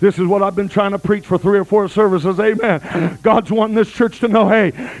 This is what I've been trying to preach for 3 or 4 services. Amen. God's wanting this church to know,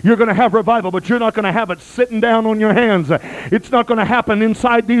 hey, you're going to have revival, but you're not going to have it sitting down on your hands. It's not going to happen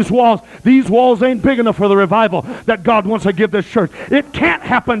inside these walls. These walls ain't big enough for the revival that God wants to give this church. It can't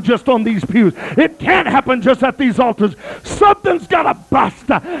happen just on these pews. It can't happen just at these altars. Something's got to bust.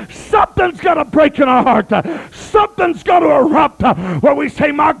 Something's got to break in our heart. Something's got to erupt where we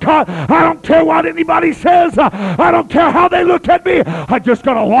say, my God, I don't care what anybody says. I don't care how they look at me. I just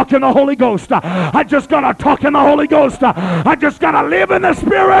got to walk in the Holy Ghost. I just got to talk in the Holy Ghost. I just got to live in the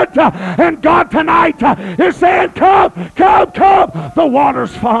Spirit. And God tonight is saying, come, come, come. The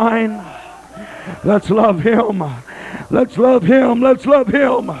water's fine. Let's love Him. Let's love Him. Let's love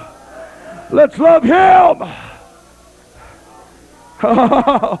Him. Let's love Him.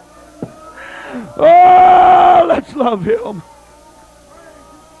 Oh, let's love Him.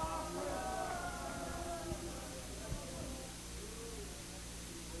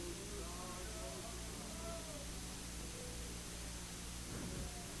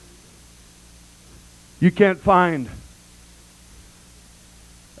 You can't find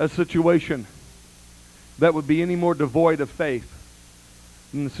a situation that would be any more devoid of faith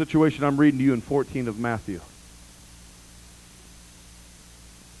than the situation I'm reading to you in 14 of Matthew.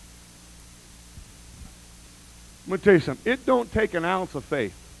 I'm going to tell you something. It don't take an ounce of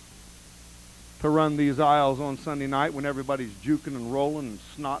faith to run these aisles on Sunday night when everybody's juking and rolling and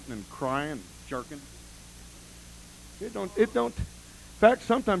snotting and crying and jerking. It don't. In fact,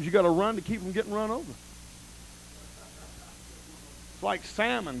 sometimes you got to run to keep them getting run over. It's like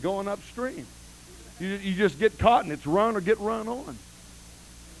salmon going upstream. You just get caught and it's run or get run on.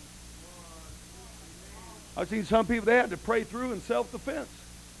 I've seen some people, they had to pray through in self-defense.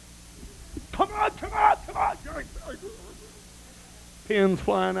 Come on, come on, come on. Pins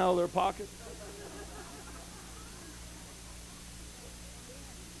flying out of their pockets.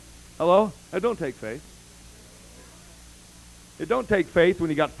 Hello? That don't take faith. It don't take faith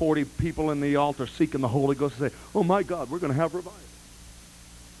when you got 40 people in the altar seeking the Holy Ghost and say, oh my God, we're going to have revival.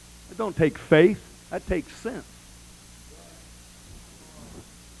 It don't take faith. That takes sense.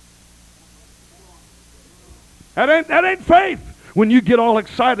 That ain't faith. When you get all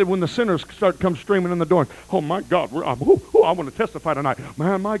excited when the sinners come streaming in the door. Oh my God, I want to testify tonight.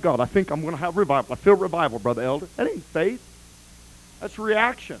 Man, my God, I think I'm going to have revival. I feel revival, Brother Elder. That ain't faith. That's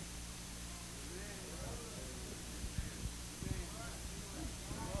reaction.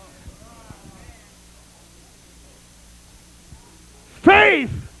 Faith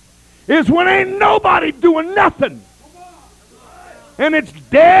is when ain't nobody doing nothing. And it's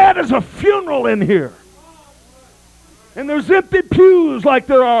dead as a funeral in here. And there's empty pews like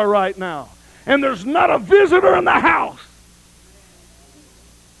there are right now. And there's not a visitor in the house.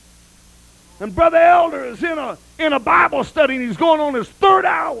 And Brother Elder is in a Bible study and he's going on his 3rd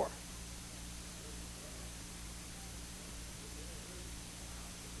hour.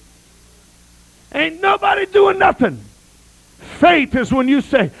 Ain't nobody doing nothing. Faith is when you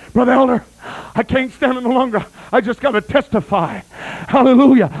say, Brother Elder, I can't stand it no longer. I just got to testify.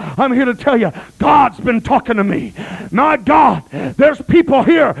 Hallelujah. I'm here to tell you, God's been talking to me. My God, there's people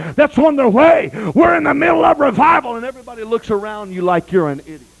here that's on their way. We're in the middle of revival, and everybody looks around you like you're an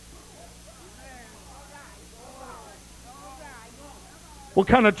idiot. What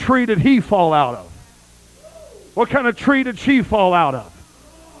kind of tree did he fall out of? What kind of tree did she fall out of?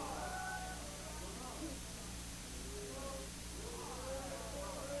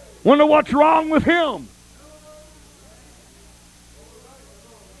 Wonder what's wrong with him.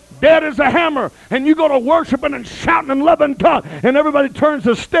 Dead as a hammer, and you go to worshiping and shouting and loving God, and everybody turns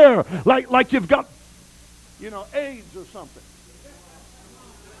to stare like you've got, AIDS or something.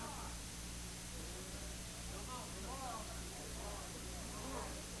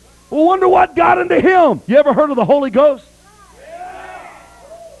 Well, wonder what got into him. You ever heard of the Holy Ghost?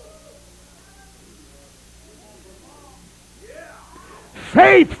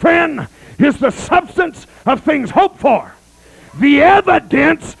 Faith, friend, is the substance of things hoped for, the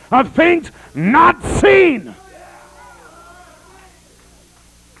evidence of things not seen.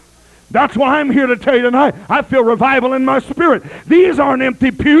 That's why I'm here to tell you tonight, I feel revival in my spirit. These aren't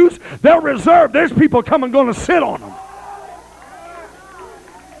empty pews. They're reserved. There's people coming going to sit on them.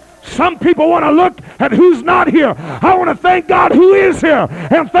 Some people want to look at who's not here. I want to thank God who is here.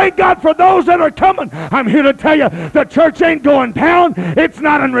 And thank God for those that are coming. I'm here to tell you, the church ain't going down. It's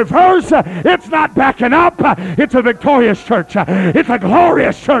not in reverse. It's not backing up. It's a victorious church. It's a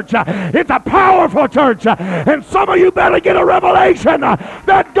glorious church. It's a powerful church. And some of you better get a revelation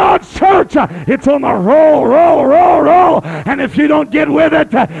that God's church, it's on the roll, roll, roll, roll. And if you don't get with it,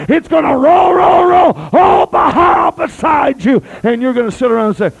 it's going to roll, roll, roll all beside you. And you're going to sit around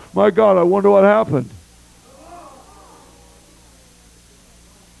and say, my God, I wonder what happened.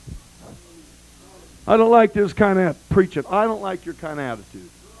 I don't like this kind of preaching. I don't like your kind of attitude.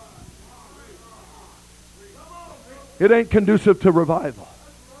 It ain't conducive to revival.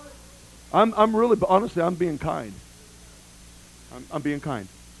 I'm really, honestly, I'm being kind. I'm being kind.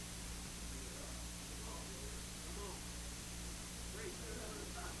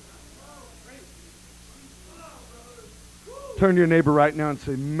 Turn to your neighbor right now and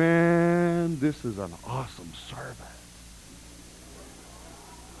say, man, this is an awesome service.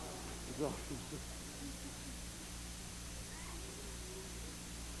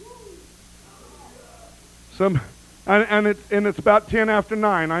 It's about 10 after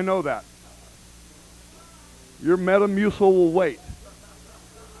 9. I know that. Your Metamucil will wait.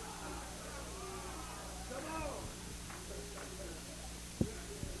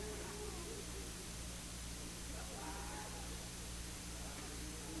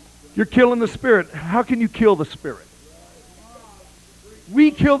 You're killing the Spirit. How can you kill the Spirit?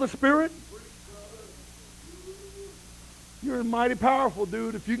 We kill the Spirit? You're mighty powerful,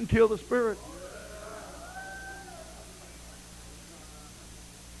 dude, if you can kill the Spirit.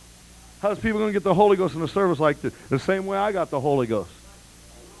 How's people going to get the Holy Ghost in a service like this? The same way I got the Holy Ghost.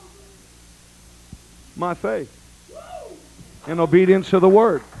 My faith. In obedience to the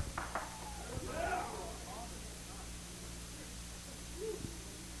Word.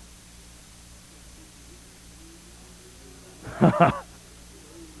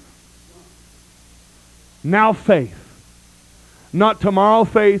 Now faith. Not tomorrow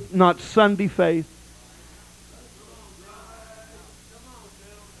faith, not Sunday faith.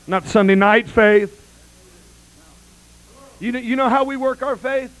 Not Sunday night faith. You know how we work our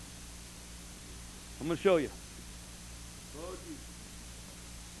faith? I'm going to show you.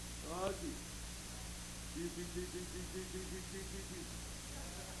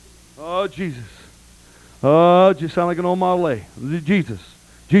 Oh, Jesus. Oh, just sound like an old Model A. Jesus.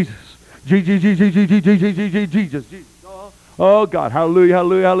 Jesus. Jesus. Oh, God. Hallelujah,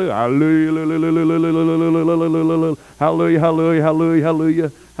 hallelujah, hallelujah. Hallelujah, hallelujah, hallelujah,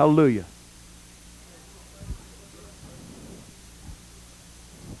 hallelujah, hallelujah.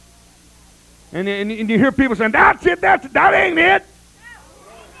 And you hear people saying, that's it, that ain't it.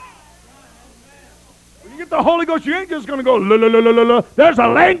 When you get the Holy Ghost, you ain't just going to go, la, la, la, la, la. There's a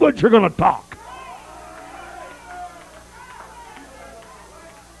language you're going to talk.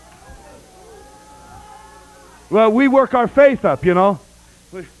 Well, we work our faith up, you know.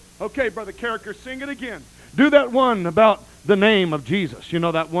 Okay, Brother Carricker, sing it again. Do that one about the name of Jesus. You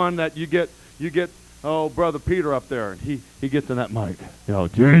know, that one that you get, oh, Brother Peter up there, and he gets in that mic. You know,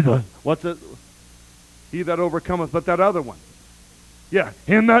 Jesus. What's it? He that overcometh, but that other one. Yeah,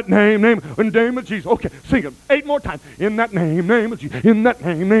 in that name in the name of Jesus. Okay, sing it 8 more times. In that name of Jesus. In that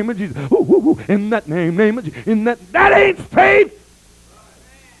name of Jesus. Ooh, ooh, ooh. In that name of Jesus. That ain't faith.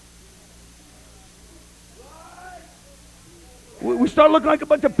 We start looking like a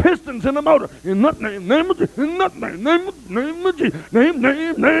bunch of pistons in the motor. In that name of Jesus. In that name of Jesus. Name. That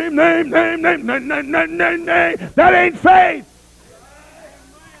ain't faith.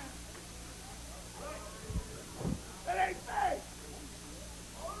 That ain't faith.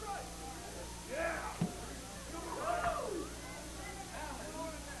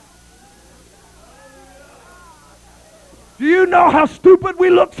 Do you know how stupid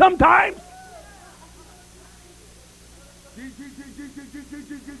we look sometimes?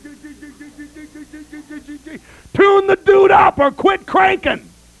 Tune the dude up or quit cranking.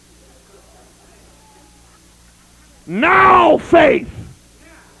 Now faith.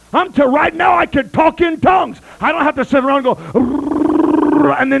 I'm to right now I can talk in tongues. I don't have to sit around and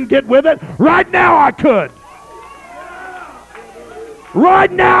go and then get with it. Right now I could.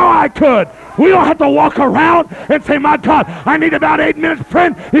 Right now I could. We don't have to walk around and say, my God, I need about 8 minutes.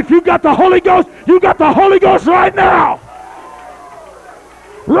 Friend, if you got the Holy Ghost, you got the Holy Ghost right now.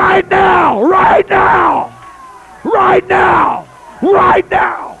 Right now, right now, right now, right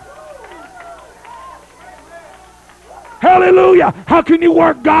now. Hallelujah. How can you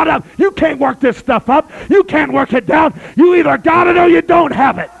work God up? You can't work this stuff up. You can't work it down. You either got it or you don't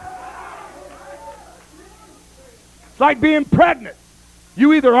have it. It's like being pregnant.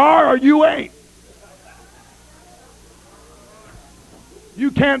 You either are or you ain't. You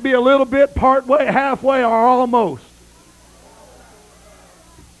can't be a little bit, part way, halfway, or almost.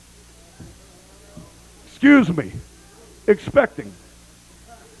 Excuse me. Expecting.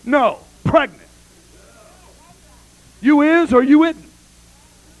 No. Pregnant. You is or you isn't.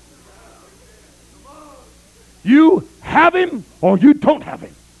 You have him or you don't have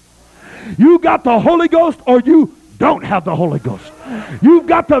him. You got the Holy Ghost or you don't have the Holy Ghost. You've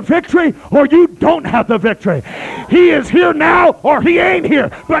got the victory or you don't have the victory. He is here now or he ain't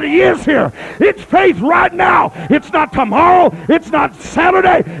here, but he is here. It's faith right now. It's not tomorrow. It's not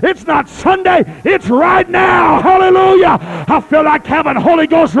Saturday. It's not Sunday. It's right now. Hallelujah. I feel like having Holy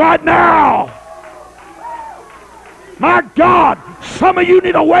Ghost right now. My God, some of you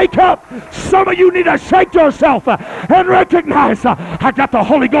need to wake up. Some of you need to shake yourself and recognize I got the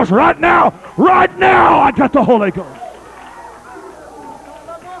Holy Ghost right now. Right now, I got the Holy Ghost.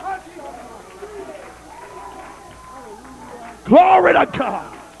 Glory to God.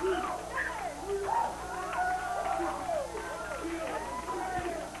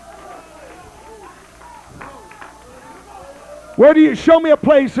 Where do you show me a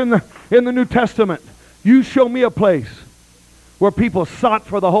place in the New Testament? You show me a place where people sought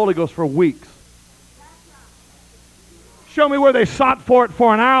for the Holy Ghost for weeks. Show me where they sought for it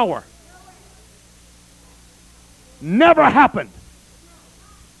for an hour. Never happened.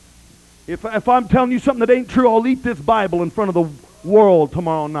 If I'm telling you something that ain't true, I'll eat this Bible in front of the world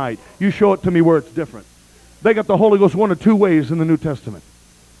tomorrow night. You show it to me where it's different. They got the Holy Ghost one of two ways in the New Testament.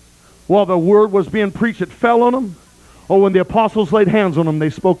 While the word was being preached, it fell on them. Or when the apostles laid hands on them, they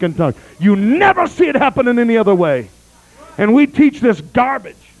spoke in tongues. You never see it happen in any other way. And we teach this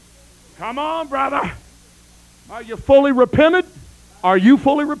garbage. Come on, brother. Are you fully repented? Are you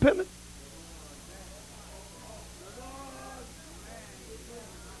fully repentant?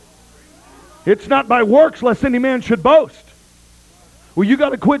 It's not by works lest any man should boast. Well, you got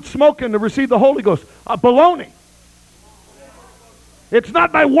to quit smoking to receive the Holy Ghost. Baloney. It's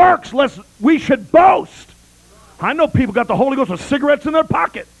not by works lest we should boast. I know people got the Holy Ghost with cigarettes in their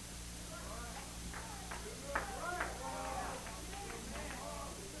pocket.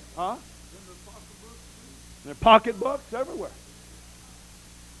 Huh? Their pocketbooks everywhere.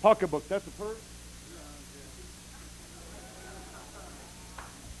 Pocketbook, that's a purse.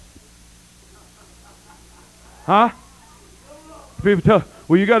 Huh? People tell,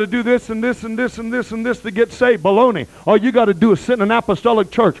 well, you got to do this and this and this and this and this to get saved. Baloney. All you got to do is sit in an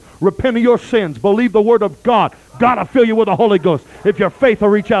apostolic church, repent of your sins, believe the word of God. God will fill you with the Holy Ghost if your faith will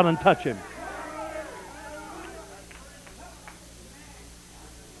reach out and touch him.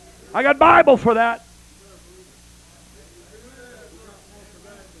 I got Bible for that.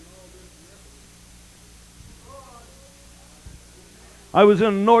 I was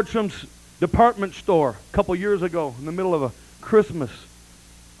in Nordstrom's department store a couple years ago in the middle of a Christmas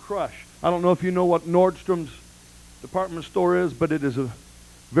crush. I don't know if you know what Nordstrom's department store is, but it is a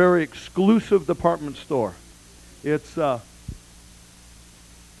very exclusive department store. It's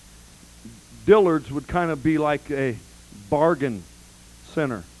Dillard's would kind of be like a bargain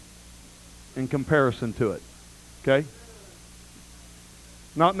center in comparison to it. Okay?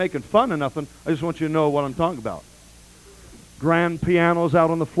 Not making fun of nothing. I just want you to know what I'm talking about. Grand pianos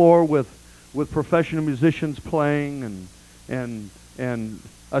out on the floor with professional musicians playing and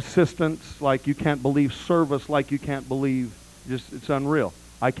assistants like you can't believe, service like you can't believe. Just it's unreal.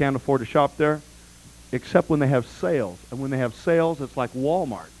 I can't afford to shop there except when they have sales. And when they have sales, it's like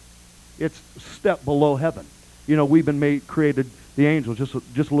Walmart. It's a step below heaven. You know, we've been created the angels just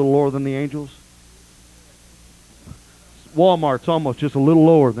a little lower than the angels. Walmart's almost just a little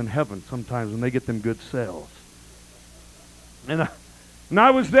lower than heaven sometimes when they get them good sales. And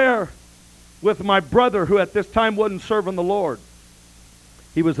I was there with my brother who at this time wasn't serving the Lord.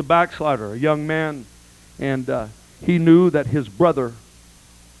 He was a backslider, a young man, and he knew that his brother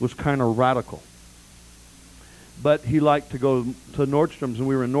was kind of radical. But he liked to go to Nordstrom's, and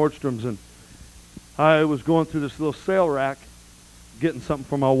we were in Nordstrom's, and I was going through this little sale rack getting something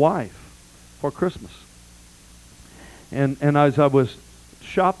for my wife for Christmas. And as I was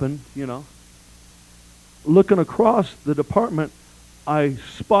shopping, you know, looking across the department, I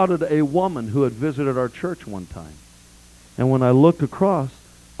spotted a woman who had visited our church one time. And when I looked across,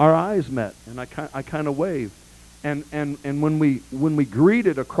 our eyes met, and I kind of waved. And when we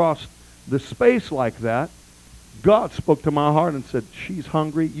greeted across the space like that, God spoke to my heart and said, she's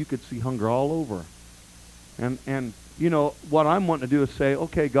hungry. You could see hunger all over her. And you know, what I'm wanting to do is say,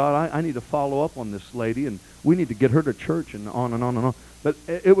 okay, God, I need to follow up on this lady, and we need to get her to church, and on and on and on. But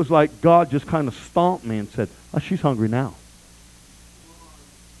it was like God just kind of stomped me and said, oh, she's hungry now.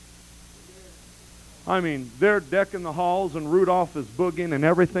 I mean, they're decking the halls, and Rudolph is boogieing and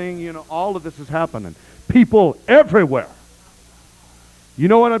everything. You know, all of this is happening. People everywhere. You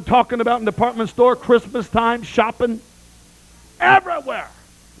know what I'm talking about in department store, Christmas time, shopping? Everywhere.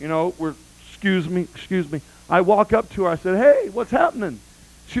 You know, excuse me. I walk up to her, I said, hey, what's happening?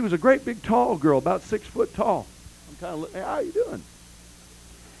 She was a great big tall girl, about 6 foot tall. I'm kind of, hey, how you doing?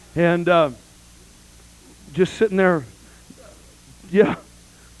 And just sitting there,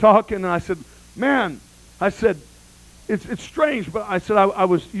 talking, and I said, man, it's strange, but I said,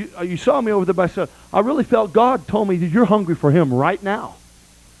 you saw me over there, but I said, I really felt God told me that you're hungry for him right now.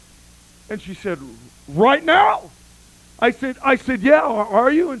 And she said, right now? I said, yeah,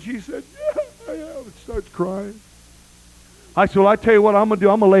 are you? And she said, yeah, I am. And starts crying. I said, well, I tell you what I'm going to do.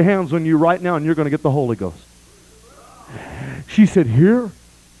 I'm going to lay hands on you right now, and you're going to get the Holy Ghost. She said, here?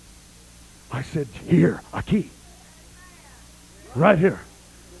 I said, here, aquí. Right here.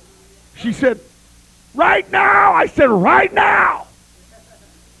 She said, right now. I said, right now.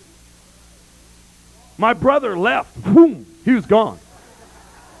 My brother left. Boom. He was gone.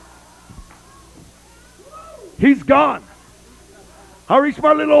 He's gone. I reached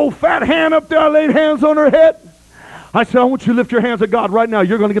my little old fat hand up there. I laid hands on her head. I said, I want you to lift your hands to God right now.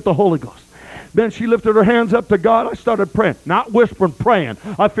 You're going to get the Holy Ghost. Then she lifted her hands up to God. I started praying. Not whispering, praying.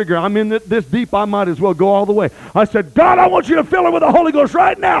 I figured I'm in this deep, I might as well go all the way. I said, God, I want you to fill her with the Holy Ghost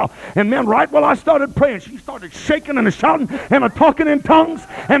right now. And man, right while I started praying, she started shaking and shouting and talking in tongues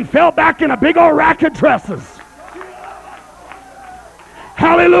and fell back in a big old rack of dresses.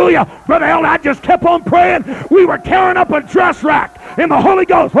 Hallelujah. Brother Elder, I just kept on praying. We were tearing up a dress rack in the Holy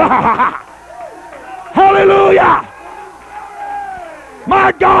Ghost. Hallelujah.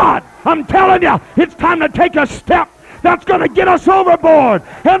 My God, I'm telling you, it's time to take a step that's going to get us overboard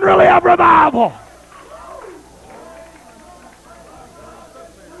and really have revival.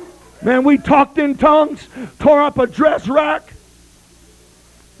 Man, we talked in tongues, tore up a dress rack.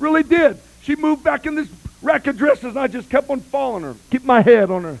 Really did. She moved back in this rack of dresses, and I just kept on following her. Keep my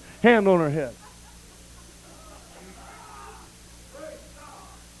head on her, hand on her head.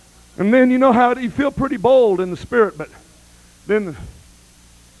 And then you know how you feel pretty bold in the spirit, but then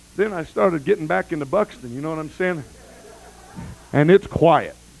I started getting back into Buxton, you know what I'm saying? And it's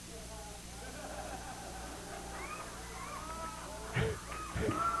quiet.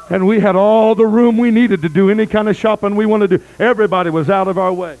 And we had all the room we needed to do any kind of shopping we wanted to do. Everybody was out of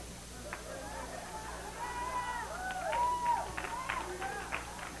our way.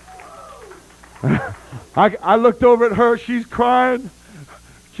 I looked over at her. She's crying.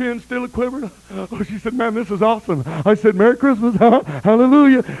 Chin still a quivering. Oh, she said, man, this is awesome. I said, Merry Christmas.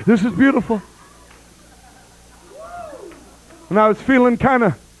 Hallelujah. This is beautiful. And I was feeling kind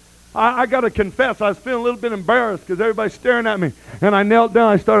of, I got to confess, I was feeling a little bit embarrassed because everybody's staring at me. And I knelt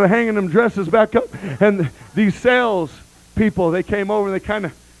down. I started hanging them dresses back up. And these sales people, they came over and they kind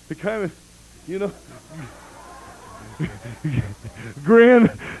of, you know, grin.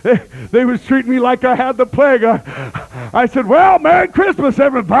 They was treating me like I had the plague. I said, well, Merry Christmas,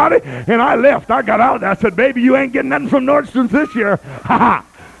 everybody. And I left. I got out. I said, baby, you ain't getting nothing from Nordstrom's this year. Ha ha.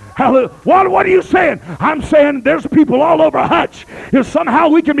 Hallelujah. What are you saying? I'm saying there's people all over Hutch. If somehow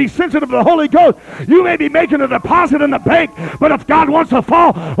we can be sensitive to the Holy Ghost, you may be making a deposit in the bank, but if God wants to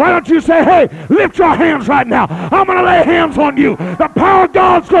fall, why don't you say, hey, lift your hands right now. I'm going to lay hands on you. The power of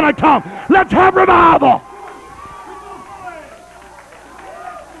God's going to come. Let's have revival.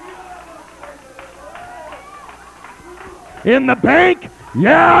 In the bank?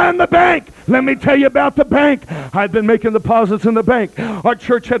 Yeah, in the bank. Let me tell you about the bank. I'd been making deposits in the bank. Our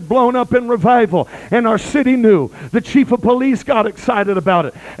church had blown up in revival, and our city knew. The chief of police got excited about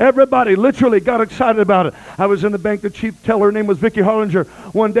it. Everybody literally got excited about it. I was in the bank. The chief teller, her name was Vicki Harlinger.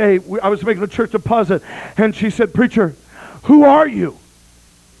 One day, I was making a church deposit, and she said, preacher, who are you?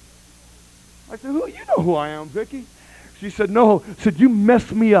 I said, you know who I am, Vicki. She said, no. She said, you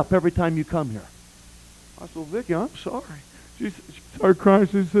mess me up every time you come here. I said, well, Vicki, I'm sorry. She started crying.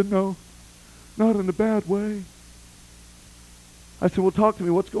 She said, no, not in a bad way. I said, well, talk to me.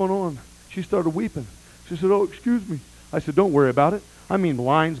 What's going on? She started weeping. She said, oh, excuse me. I said, don't worry about it. I mean,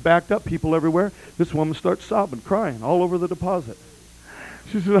 lines backed up, people everywhere. This woman starts sobbing, crying all over the deposit.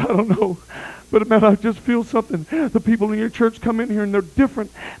 She said, I don't know. But man, I just feel something. The people in your church come in here and they're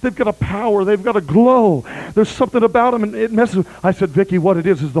different. They've got a power. They've got a glow. There's something about them and it messes. I said, Vicki, what it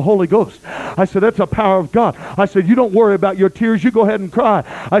is the Holy Ghost. I said, that's a power of God. I said, you don't worry about your tears. You go ahead and cry.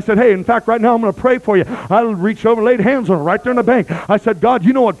 I said, hey, in fact, right now I'm going to pray for you. I reached over and laid hands on her right there in the bank. I said, God,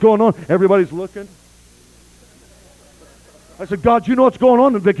 you know what's going on. Everybody's looking. I said, God, you know what's going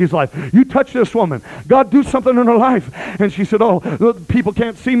on in Vicki's life. You touch this woman. God, do something in her life. And she said, oh, people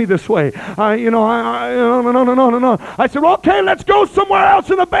can't see me this way. No. I said, okay, let's go somewhere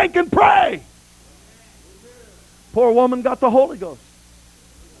else in the bank and pray. Poor woman got the Holy Ghost.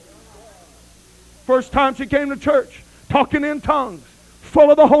 First time she came to church, talking in tongues,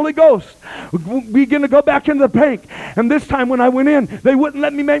 full of the Holy Ghost. We begin to go back into the bank. And this time when I went in, they wouldn't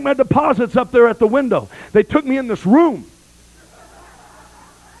let me make my deposits up there at the window. They took me in this room.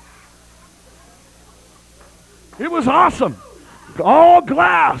 It was awesome. All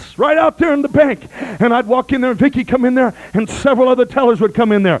glass right out there in the bank. And I'd walk in there and Vicki come in there and several other tellers would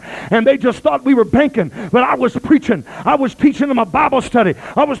come in there. And they just thought we were banking. But I was preaching. I was teaching them a Bible study.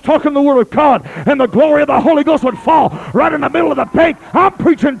 I was talking the Word of God. And the glory of the Holy Ghost would fall right in the middle of the bank. I'm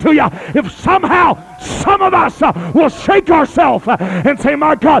preaching to you. If somehow some of us will shake ourselves and say,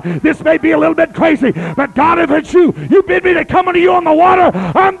 my God, this may be a little bit crazy. But God, if it's you, you bid me to come unto you on the water.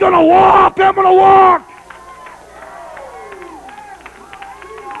 I'm going to walk. I'm going to walk.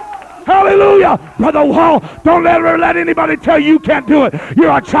 Hallelujah. Brother Wall, don't ever let anybody tell you can't do it.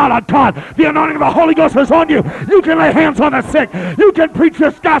 You're a child of God. The anointing of the Holy Ghost is on you. You can lay hands on the sick. You can preach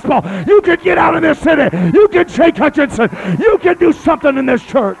this gospel. You can get out in this city. You can shake Hutchinson. You can do something in this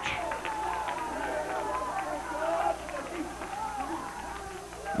church.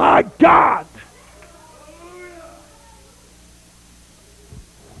 My God.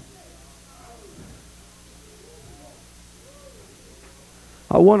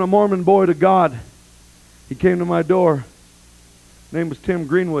 I won a Mormon boy to God. He came to my door. His name was Tim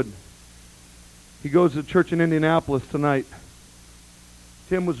Greenwood. He goes to church in Indianapolis tonight.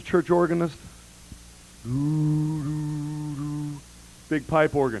 Tim was a church organist. Big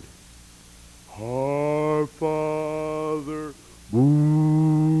pipe organ. Our Father,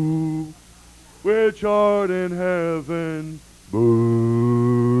 which art in heaven,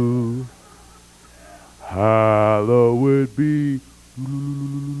 hallowed be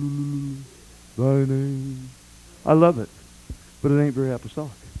thy name. I love it, but it ain't very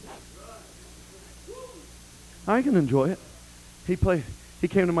apostolic. I can enjoy it. He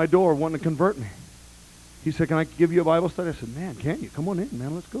came to my door wanting to convert me. He said, can I give you a Bible study? I said, man, can you? Come on in,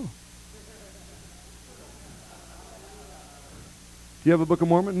 man, let's go. Do you have a Book of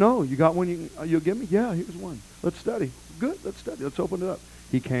Mormon? No. You got one you'll give me? Yeah, here's one. Let's study. Good, let's study. Let's open it up.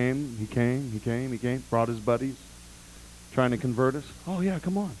 He came, brought his buddies, trying to convert us. Oh, yeah,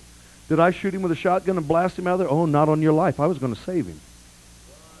 come on. Did I shoot him with a shotgun and blast him out of there? Oh, not on your life. I was going to save him.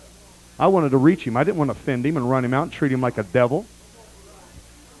 I wanted to reach him. I didn't want to offend him and run him out and treat him like a devil.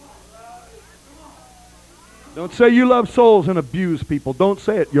 Don't say you love souls and abuse people. Don't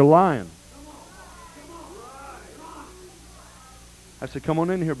say it. You're lying. I said, come on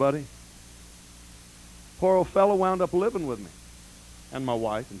in here, buddy. Poor old fellow wound up living with me and my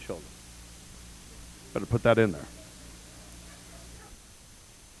wife and children. Better put that in there.